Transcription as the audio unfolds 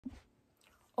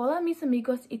Hola mis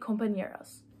amigos y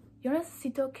compañeros. Yo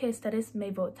necesito que ustedes me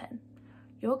voten.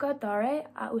 Yo daré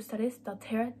a ustedes la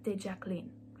tierra de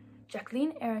Jacqueline.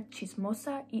 Jacqueline era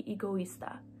chismosa y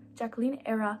egoísta. Jacqueline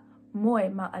era muy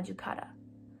mal educada.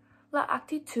 La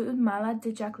actitud mala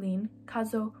de Jacqueline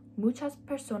causó muchas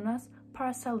personas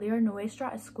para salir de nuestra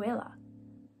escuela.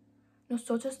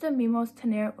 Nosotros debimos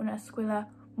tener una escuela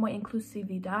muy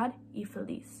inclusividad y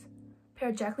feliz.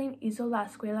 Pero Jacqueline hizo la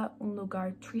escuela un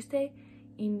lugar triste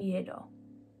y miedo.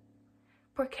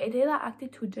 Porque de la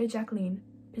actitud de Jacqueline,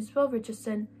 Principal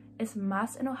Richardson es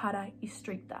más enojada y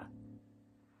estricta.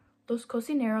 Los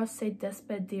cocineros se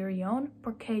despidieron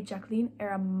porque Jacqueline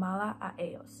era mala a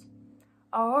ellos.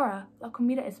 Ahora la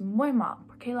comida es muy mal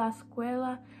porque la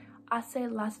escuela hace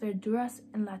las verduras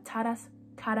enlatadas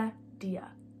cada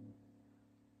día.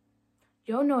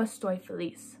 Yo no estoy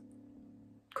feliz.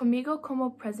 Conmigo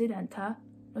como presidenta,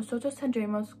 nosotros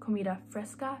tendremos comida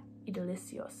fresca y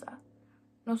deliciosa.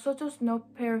 Nosotros no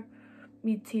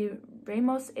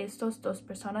permitiremos estas dos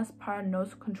personas para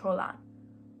nos controlar.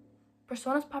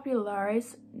 Personas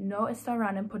populares no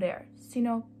estarán en poder,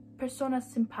 sino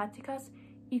personas simpáticas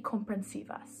y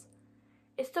comprensivas.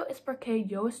 Esto es porque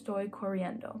yo estoy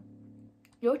corriendo.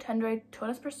 Yo tendré todas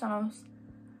las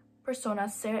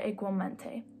personas ser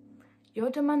igualmente. Yo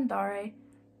demandaré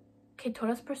que todas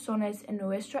las personas en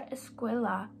nuestra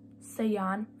escuela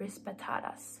sean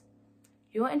respetadas.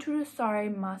 Yo introduciré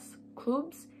más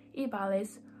clubes y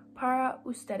bailes para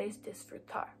ustedes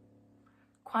disfrutar.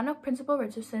 Cuando Principal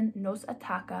Richardson nos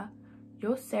ataca,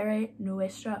 yo seré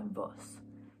nuestra voz.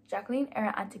 Jacqueline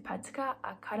era antipática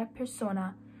a cada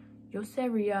persona, yo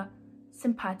sería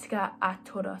simpática a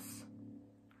todos.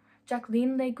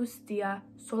 Jacqueline le gustaba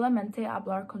solamente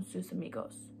hablar con sus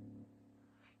amigos.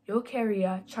 Yo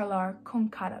quería charlar con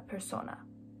cada persona.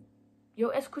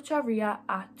 Yo escucharía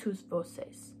a tus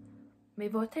voces. Me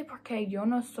voté porque yo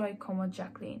no soy como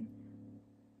Jacqueline.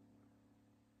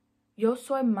 Yo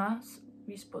soy más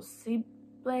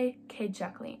responsable que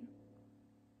Jacqueline.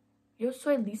 Yo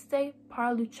soy lista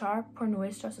para luchar por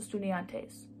nuestros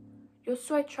estudiantes. Yo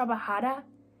soy trabajadora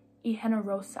y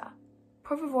generosa.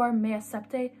 Por favor, me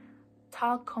acepte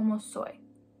tal como soy.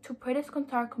 Tú puedes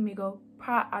contar conmigo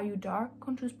para ayudar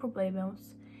con tus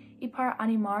problemas y para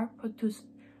animar por tus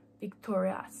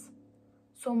victorias.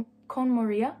 Con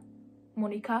María,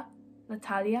 Mónica,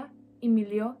 Natalia,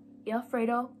 Emilio y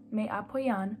Alfredo me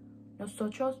apoyan.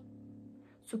 Nosotros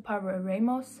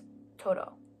superaremos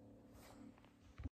todo.